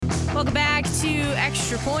back to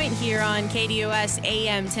Extra Point here on KDOS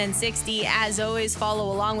AM 1060. As always,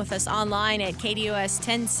 follow along with us online at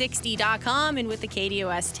KDOS1060.com and with the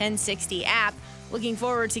KDOS 1060 app. Looking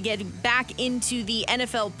forward to getting back into the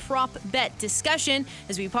NFL prop bet discussion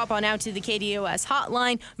as we pop on out to the KDOS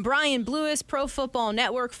hotline. Brian Blewis, Pro Football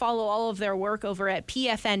Network. Follow all of their work over at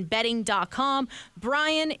pfnbetting.com.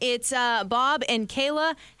 Brian, it's Bob and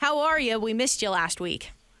Kayla. How are you? We missed you last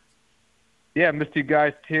week. Yeah, I missed you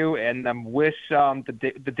guys too, and wish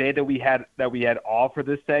the day that we had off for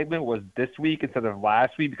this segment was this week instead of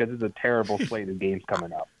last week because it's a terrible slate of games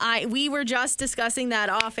coming up. We were just discussing that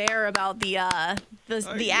off air about the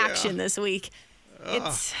action this week.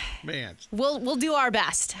 Man, we'll do our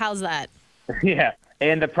best. How's that? Yeah,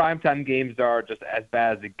 and the primetime games are just as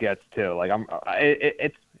bad as it gets too. Like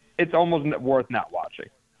it's almost worth not watching.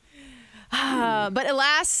 But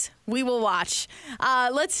alas, we will watch.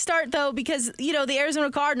 Let's start, though, because, the Arizona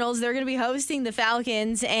Cardinals, they're going to be hosting the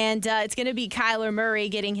Falcons, and it's going to be Kyler Murray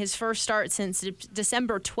getting his first start since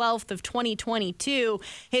December 12th of 2022.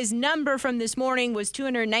 His number from this morning was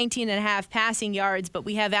 219.5 passing yards, but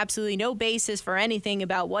we have absolutely no basis for anything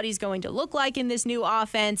about what he's going to look like in this new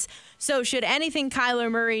offense. So should anything Kyler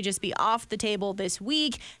Murray just be off the table this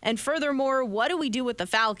week? And furthermore, what do we do with the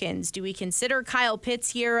Falcons? Do we consider Kyle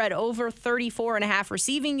Pitts here at over 34.5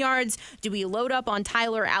 receiving yards? Do we load up on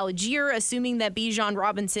Tyler Algier, assuming that Bijan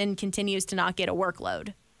Robinson continues to not get a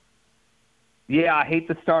workload? Yeah, I hate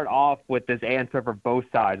to start off with this answer for both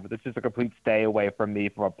sides, but this is a complete stay away from me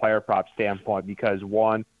from a player prop standpoint because,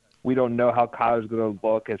 one, we don't know how Kyler's going to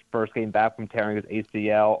look his first game back from tearing his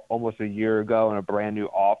ACL almost a year ago in a brand-new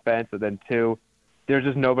offense. And then, two, there's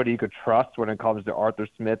just nobody you could trust when it comes to Arthur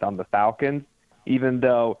Smith on the Falcons, even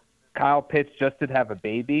though Kyle Pitts just did have a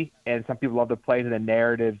baby, and some people love to play into the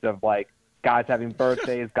narratives of, like, guys having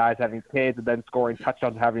birthdays, guys having kids, and then scoring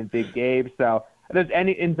touchdowns, having big games. So if there's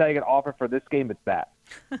any insight I can offer for this game, it's that.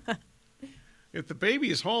 If the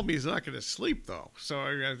baby is home, he's not going to sleep, though. So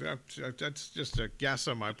that's just a guess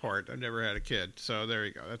on my part. I've never had a kid, so there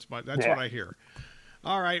you go. That's what I hear.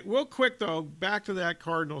 All right, real quick, though, back to that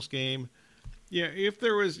Cardinals game. Yeah, if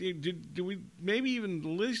there was, do we maybe even at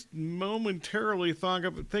least momentarily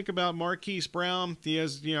think about Marquise Brown? He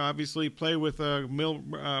has, obviously played with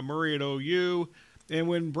Murray at OU. And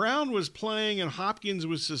when Brown was playing and Hopkins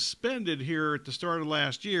was suspended here at the start of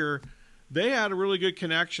last year, they had a really good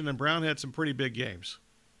connection, and Brown had some pretty big games.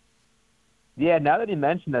 Yeah, now that you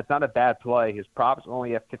mentioned that's not a bad play. His props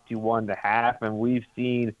only at 51.5, and we've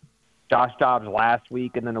seen Josh Dobbs last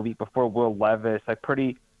week and then a week before Will Levis, like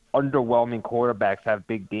pretty underwhelming quarterbacks have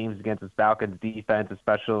big games against the Falcons defense,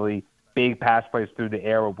 especially big pass plays through the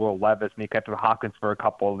air with Will Levis. And he kept Hopkins for a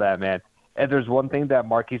couple of them. And there's one thing that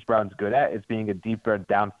Marquise Brown's good at is being a deep threat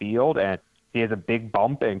downfield, and he has a big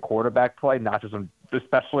bump in quarterback play, not just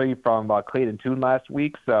especially from Clayton Tune last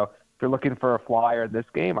week. So if you're looking for a flyer in this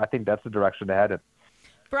game, I think that's the direction to head in.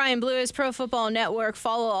 Brian Blewis, Pro Football Network.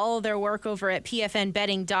 Follow all of their work over at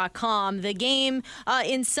pfnbetting.com. The game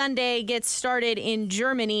in Sunday gets started in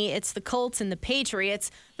Germany. It's the Colts and the Patriots.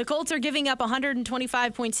 The Colts are giving up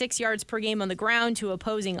 125.6 yards per game on the ground to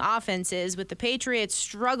opposing offenses, with the Patriots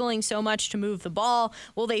struggling so much to move the ball.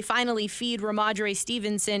 Will they finally feed Ramondre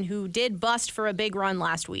Stevenson, who did bust for a big run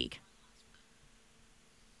last week?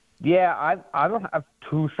 Yeah, I don't have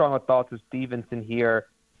too strong of thoughts with Stevenson here.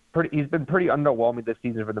 He's been pretty underwhelming this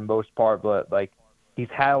season for the most part, but he's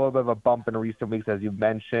had a little bit of a bump in recent weeks, as you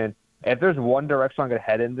mentioned. If there's one direction I'm going to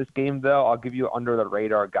head in this game, though, I'll give you an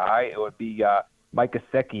under-the-radar guy. It would be Mike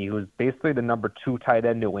Gesicki, who's basically the number 2 tight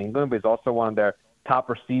end in New England, but he's also one of their top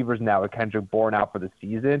receivers now with Kendrick Bourne out for the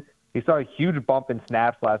season. He saw a huge bump in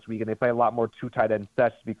snaps last week, and they play a lot more 2 tight end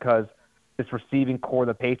sets because this receiving core of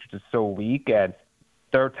the Patriots is so weak, and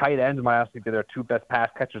their tight ends might actually be their 2 best pass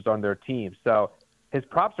catchers on their team. So his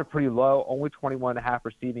props are pretty low, only 21.5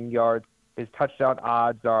 receiving yards. His touchdown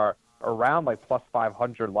odds are around plus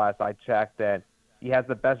 500 last I checked, and he has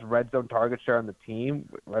the best red zone target share on the team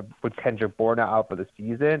with Kendrick Bourne out for the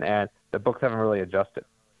season, and the books haven't really adjusted.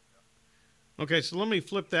 Okay, so let me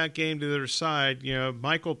flip that game to the other side.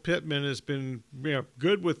 Michael Pittman has been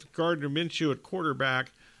good with Gardner Minshew at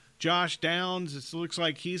quarterback. Josh Downs, it looks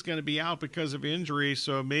like he's going to be out because of injury,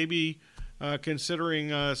 so maybe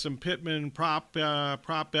considering some Pittman prop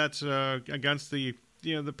bets against the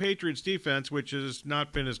Patriots defense, which has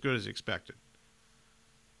not been as good as expected.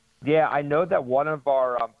 Yeah, I know that one of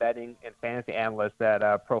our betting and fantasy analysts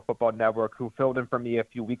at Pro Football Network, who filled in for me a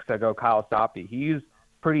few weeks ago, Kyle Soppe, he's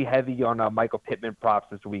pretty heavy on Michael Pittman props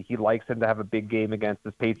this week. He likes him to have a big game against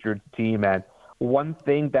this Patriots team. And one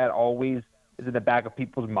thing that always is in the back of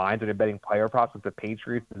people's minds when they're betting player props with the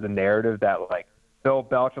Patriots is the narrative that, like, Bill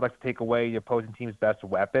Belichick likes to take away the opposing team's best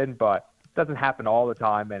weapon, but it doesn't happen all the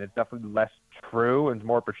time, and it's definitely less true and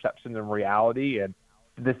more perception than reality. And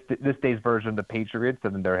this day's version of the Patriots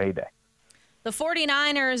than in their heyday. The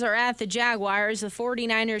 49ers are at the Jaguars. The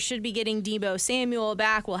 49ers should be getting Deebo Samuel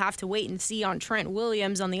back. We'll have to wait and see on Trent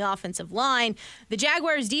Williams on the offensive line. The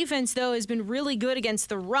Jaguars' defense, though, has been really good against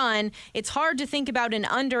the run. It's hard to think about an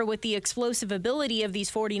under with the explosive ability of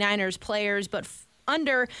these 49ers players, but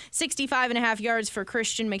under 65.5 yards for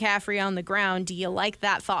Christian McCaffrey on the ground. Do you like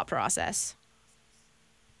that thought process?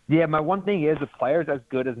 Yeah, my one thing is the player's as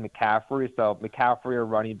good as McCaffrey. So McCaffrey a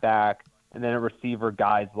running back, and then a receiver,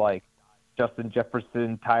 guys like Justin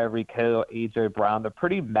Jefferson, Tyreek Hill, A.J. Brown. They're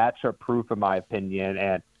pretty matchup proof in my opinion.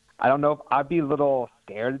 And I don't know if I'd be a little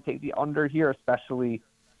scared to take the under here, especially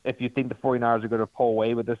if you think the 49ers are going to pull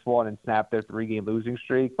away with this one and snap their 3-game losing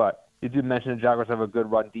streak. But you did mention the Jaguars have a good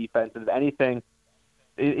run defense. And if anything,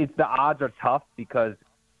 it's the odds are tough because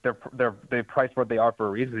they're priced what they are for a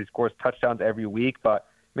reason. He scores touchdowns every week, but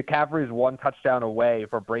McCaffrey is 1 touchdown away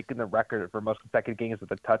for breaking the record for most consecutive games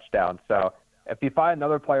with a touchdown. So if you find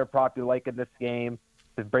another player prop you like in this game,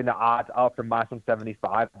 to bring the odds up from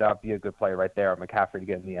 -175, that would be a good play right there. McCaffrey to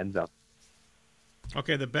get in the end zone.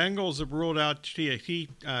 Okay, the Bengals have ruled out T.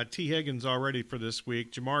 Higgins already for this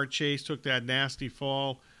week. Jamar Chase took that nasty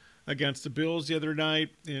fall against the Bills the other night,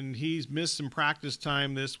 and he's missed some practice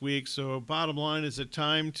time this week. So bottom line, is it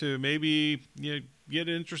time to maybe get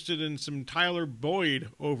interested in some Tyler Boyd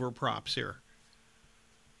over props here?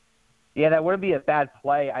 Yeah, that wouldn't be a bad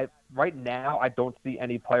play. Right now, I don't see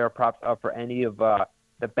any player props up for any of the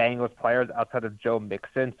Bengals players outside of Joe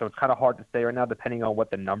Mixon. So it's kind of hard to say right now depending on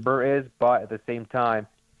what the number is. But at the same time,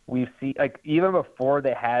 we've seen, like, even before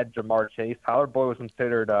they had Jamar Chase, Tyler Boyd was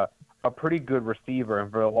considered a pretty good receiver,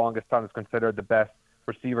 and for the longest time was considered the best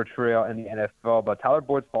receiver trio in the NFL. But Tyler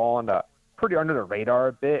Boyd's fallen pretty under the radar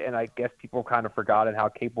a bit, and I guess people kind of forgotten how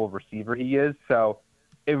capable of a receiver he is. So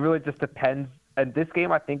it really just depends. And this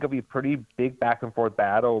game, I think, will be a pretty big back-and-forth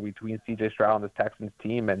battle between C.J. Stroud and the Texans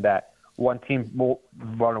team, and that one team will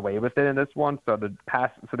run away with it in this one. So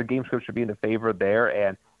the game script should be in the favor there,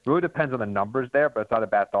 and it really depends on the numbers there, but it's not a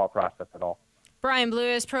bad thought process at all. Brian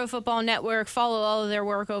Blewis, Pro Football Network. Follow all of their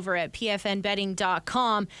work over at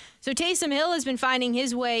pfnbetting.com. So Taysom Hill has been finding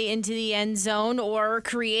his way into the end zone or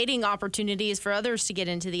creating opportunities for others to get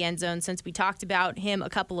into the end zone since we talked about him a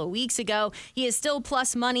couple of weeks ago. He is still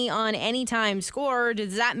plus money on anytime score.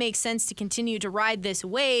 Does that make sense to continue to ride this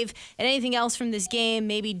wave? And anything else from this game,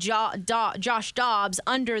 maybe Josh Dobbs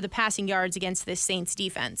under the passing yards against this Saints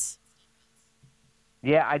defense?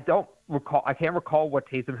 Yeah, I can't recall what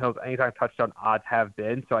Taysom Hill's anytime touchdown odds have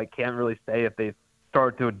been, so I can't really say if they've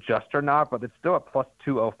started to adjust or not, but it's still at plus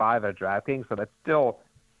 205 at DraftKings, so that's still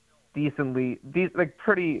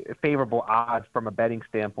pretty favorable odds from a betting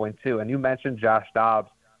standpoint too. And you mentioned Josh Dobbs.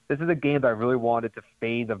 This is a game that I really wanted to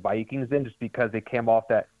fade the Vikings in just because they came off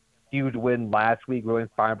that huge win last week, really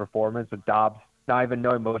inspiring performance with Dobbs not even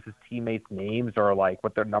knowing most of his teammates' names or like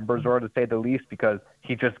what their numbers are, to say the least, because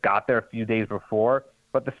he just got there a few days before.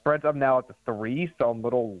 But the spread's up now at the 3, so I'm a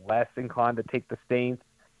little less inclined to take the Saints.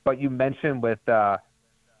 But you mentioned with the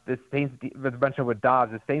Saints, with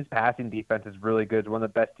Dobbs, the Saints passing defense is really good. It's one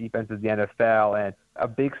of the best defenses in the NFL, and a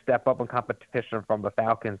big step up in competition from the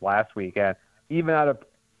Falcons last week. And even at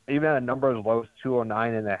a number as low as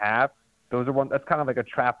 209.5, that's kind of like a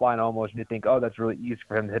trap line almost. And you think, oh, that's really easy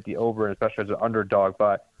for him to hit the over, especially as an underdog.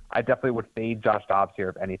 But I definitely would fade Josh Dobbs here,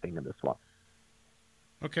 if anything, in this one.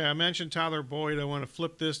 Okay, I mentioned Tyler Boyd. I want to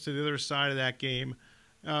flip this to the other side of that game.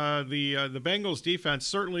 The Bengals defense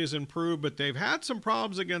certainly has improved, but they've had some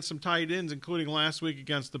problems against some tight ends, including last week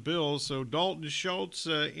against the Bills. So Dalton Schultz,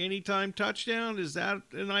 anytime touchdown, is that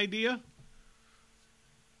an idea?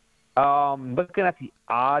 Looking at the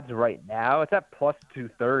odds right now, it's at plus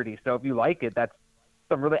 230. So if you like it, that's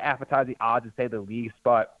some really appetizing odds to say the least.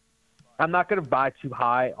 But I'm not going to buy too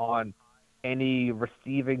high on any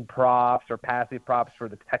receiving props or passing props for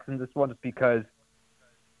the Texans this one, just because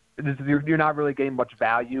you're not really getting much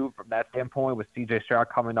value from that standpoint with C.J. Stroud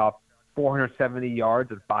coming off 470 yards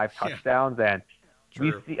and 5 touchdowns. Yeah. And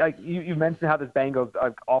we see, like you mentioned how this Bengals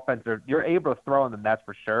offense, you're able to throw in them, that's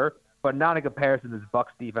for sure, but not in comparison to this Bucs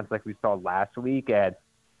defense like we saw last week. And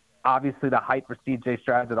obviously the hype for C.J.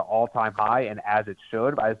 Stroud is at an all-time high, and as it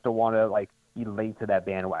should. But I just don't want to be late to that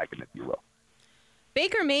bandwagon, if you will.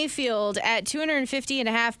 Baker Mayfield at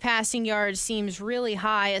 250.5 passing yards seems really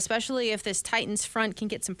high, especially if this Titans front can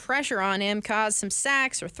get some pressure on him, cause some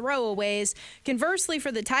sacks or throwaways. Conversely, for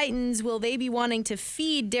the Titans, will they be wanting to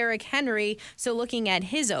feed Derrick Henry? So looking at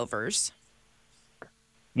his overs.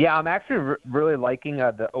 Yeah, I'm actually really liking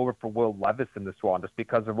the over for Will Levis in this one, just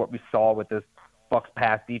because of what we saw with this Bucs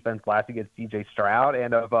pass defense last against C.J. Stroud,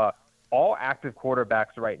 and of all active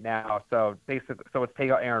quarterbacks right now. So basically, so let's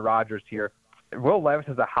take out Aaron Rodgers here. Will Levis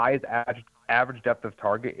has the highest average depth of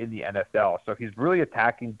target in the NFL, so he's really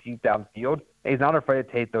attacking deep downfield, and he's not afraid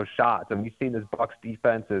to take those shots. And we've seen this Bucs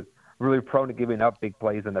defense is really prone to giving up big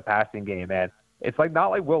plays in the passing game, and it's like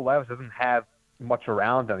not like Will Levis doesn't have much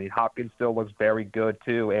around him. I mean, Hopkins still looks very good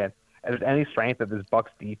too, and if there's any strength of this Bucs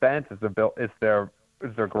defense, is their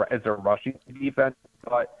rushing defense.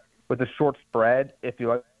 But with the short spread, if you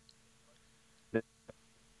like,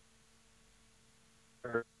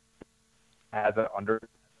 as an under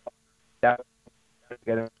that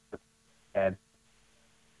and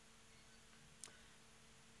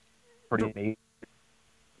pretty neat.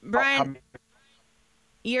 Brian,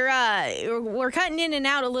 we're cutting in and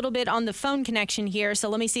out a little bit on the phone connection here, so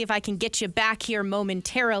let me see if I can get you back here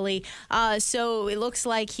momentarily. So it looks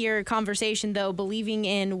like here conversation, though, believing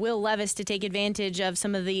in Will Levis to take advantage of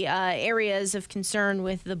some of the areas of concern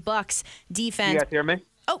with the Bucs defense. You guys hear me?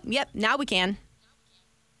 Oh, yep, now we can.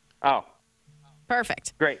 Oh.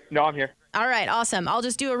 Perfect. Great. No, I'm here. All right, awesome. I'll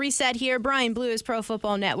just do a reset here. Brian Blewis, Pro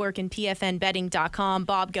Football Network, and PFNBetting.com.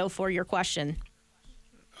 Bob, go for your question.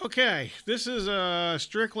 Okay, this is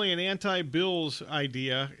strictly an anti-Bills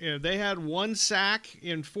idea. They had one sack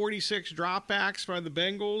in 46 dropbacks by the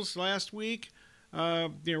Bengals last week.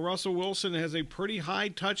 Russell Wilson has a pretty high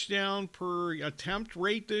touchdown per attempt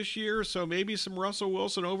rate this year, so maybe some Russell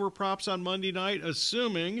Wilson over props on Monday night,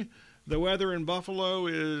 assuming the weather in Buffalo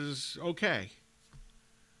is okay.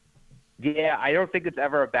 Yeah, I don't think it's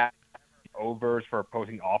ever a bad overs for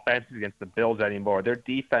opposing offenses against the Bills anymore. Their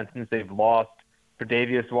defense, since they've lost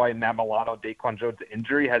Tre'Davious White, Matt Milano, Daquan Jones'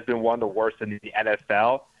 injury, has been one of the worst in the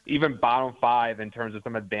NFL, even bottom five in terms of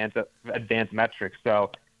some advanced metrics.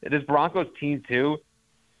 So this Broncos team, too,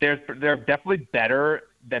 they're definitely better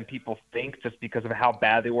than people think just because of how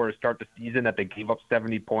bad they were to start the season, that they gave up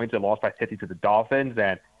 70 points and lost by 50 to the Dolphins.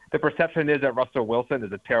 And the perception is that Russell Wilson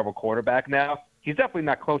is a terrible quarterback now. He's definitely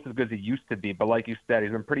not close as good as he used to be, but like you said,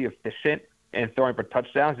 he's been pretty efficient in throwing for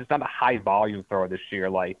touchdowns. He's not a high-volume thrower this year.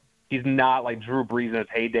 Like, he's not like Drew Brees in his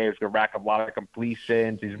heyday, who's going to rack up a lot of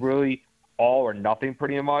completions. He's really all or nothing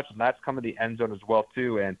pretty much, and that's coming to the end zone as well,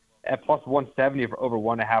 too. And at plus 170 for over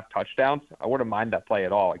 1.5 touchdowns, I wouldn't mind that play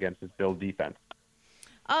at all against this Bills defense.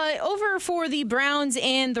 Over for the Browns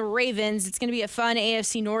and the Ravens. It's going to be a fun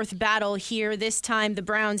AFC North battle here. This time, the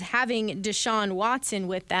Browns having Deshaun Watson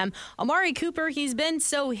with them. Amari Cooper, he's been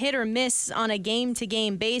so hit or miss on a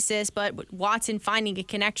game-to-game basis, but Watson finding a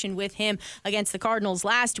connection with him against the Cardinals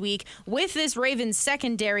last week. With this Ravens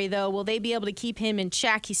secondary, though, will they be able to keep him in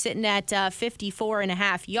check? He's sitting at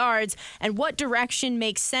 54.5 yards. And what direction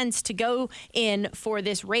makes sense to go in for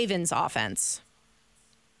this Ravens offense?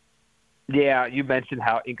 Yeah, you mentioned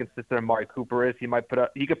how inconsistent Amari Cooper is. He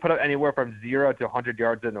could put up anywhere from 0 to 100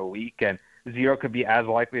 yards in a week, and 0 could be as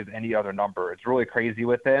likely as any other number. It's really crazy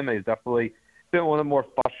with him. He's definitely been one of the more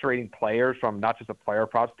frustrating players from not just a player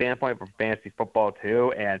prop standpoint, but from fantasy football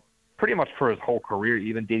too, and pretty much for his whole career,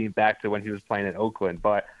 even dating back to when he was playing in Oakland.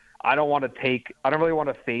 But I don't really want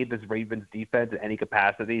to fade this Ravens defense in any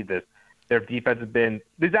capacity. Their defense has been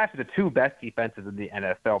these are actually the two best defenses in the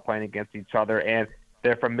NFL playing against each other, and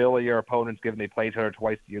they're familiar opponents given they play each other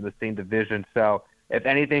twice a year in the same division. So if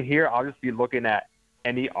anything here, I'll just be looking at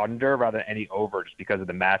any under rather than any over just because of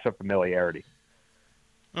the matchup familiarity.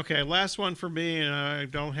 Okay, last one for me, and I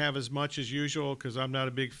don't have as much as usual because I'm not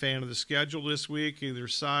a big fan of the schedule this week, either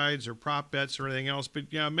sides or prop bets or anything else. But,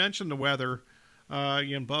 I mentioned the weather.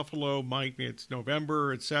 In Buffalo, it's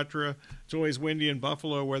November, etc. It's always windy in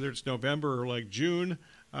Buffalo, whether it's November or like June.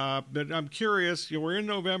 But I'm curious, we're in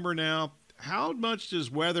November now. How much does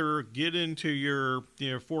weather get into your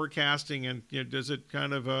forecasting, and does it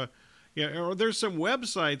kind of or there's some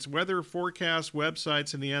websites, weather forecast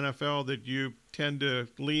websites in the NFL that you tend to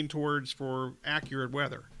lean towards for accurate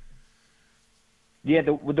weather? Yeah,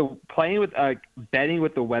 the playing with betting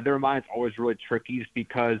with the weather in mind is always really tricky, just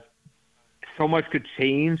because so much could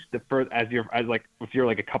change if you're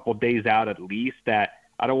like a couple days out at least. That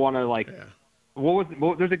I don't want to Yeah.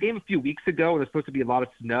 There's a game a few weeks ago. There's supposed to be a lot of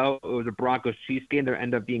snow. It was a Broncos-Chiefs game. There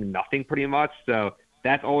ended up being nothing pretty much. So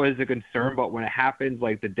that's always a concern. But when it happens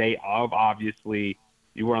like the day of, obviously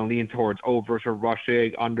you want to lean towards overs or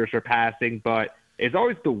rushing, unders or passing. But it's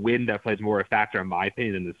always the wind that plays more a factor, in my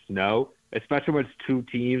opinion, than the snow, especially when it's two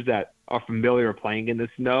teams that are familiar playing in the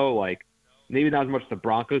snow. Like maybe not as much the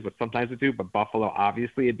Broncos, but sometimes the two. But Buffalo,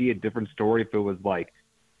 obviously, it'd be a different story if it was like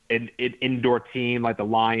an indoor team like the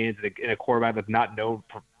Lions and a quarterback that's not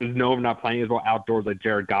playing as well outdoors like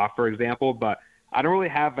Jared Goff, for example. But I don't really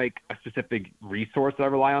have like a specific resource that I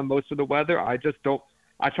rely on most of the weather. I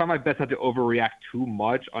try my best not to overreact too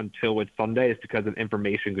much until it's Sunday. It's because the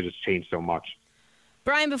information could just change so much.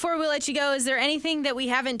 Brian, before we let you go, is there anything that we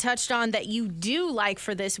haven't touched on that you do like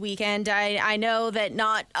for this weekend? I know that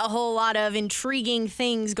not a whole lot of intriguing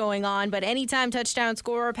things going on, but anytime touchdown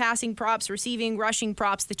scorer, passing props, receiving, rushing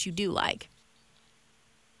props that you do like.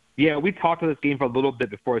 Yeah, we talked about this game for a little bit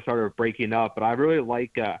before I started breaking up, but I really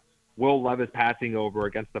like Will Levis passing over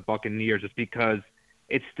against the Buccaneers just because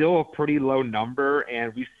it's still a pretty low number,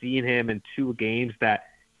 and we've seen him in 2 games that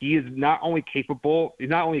he's not only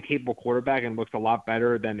a capable quarterback and looks a lot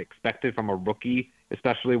better than expected from a rookie,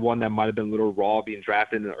 especially one that might have been a little raw being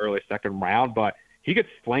drafted in the early second round, but he could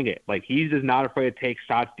sling it. Like, he's just not afraid to take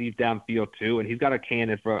shots deep downfield too, and he's got a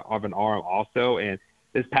cannon of an arm also. And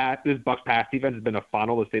this Bucs pass defense has been a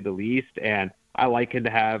funnel, to say the least, and I like him to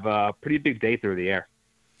have a pretty big day through the air.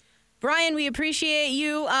 Brian, we appreciate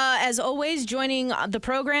you, as always, joining the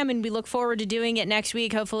program, and we look forward to doing it next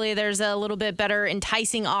week. Hopefully there's a little bit better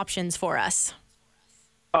enticing options for us.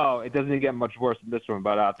 Oh, it doesn't get much worse than this one,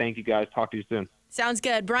 but thank you, guys. Talk to you soon. Sounds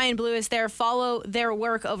good. Brian Blewis there. Follow their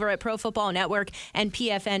work over at Pro Football Network and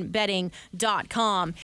PFNBetting.com.